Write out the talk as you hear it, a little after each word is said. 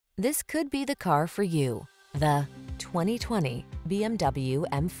This could be the car for you. The 2020 BMW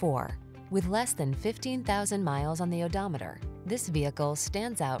M4. With less than 15,000 miles on the odometer, this vehicle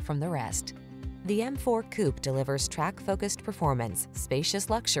stands out from the rest. The M4 Coupe delivers track-focused performance, spacious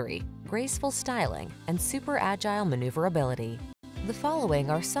luxury, graceful styling, and super agile maneuverability. The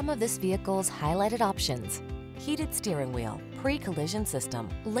following are some of this vehicle's highlighted options: heated steering wheel, pre-collision system,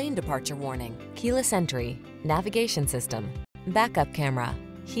 lane departure warning, keyless entry, navigation system, backup camera,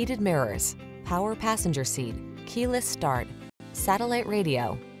 heated mirrors, power passenger seat, keyless start, satellite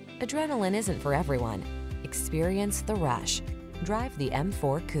radio. Adrenaline isn't for everyone. Experience the rush. Drive the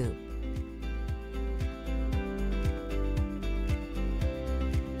M4 Coupe.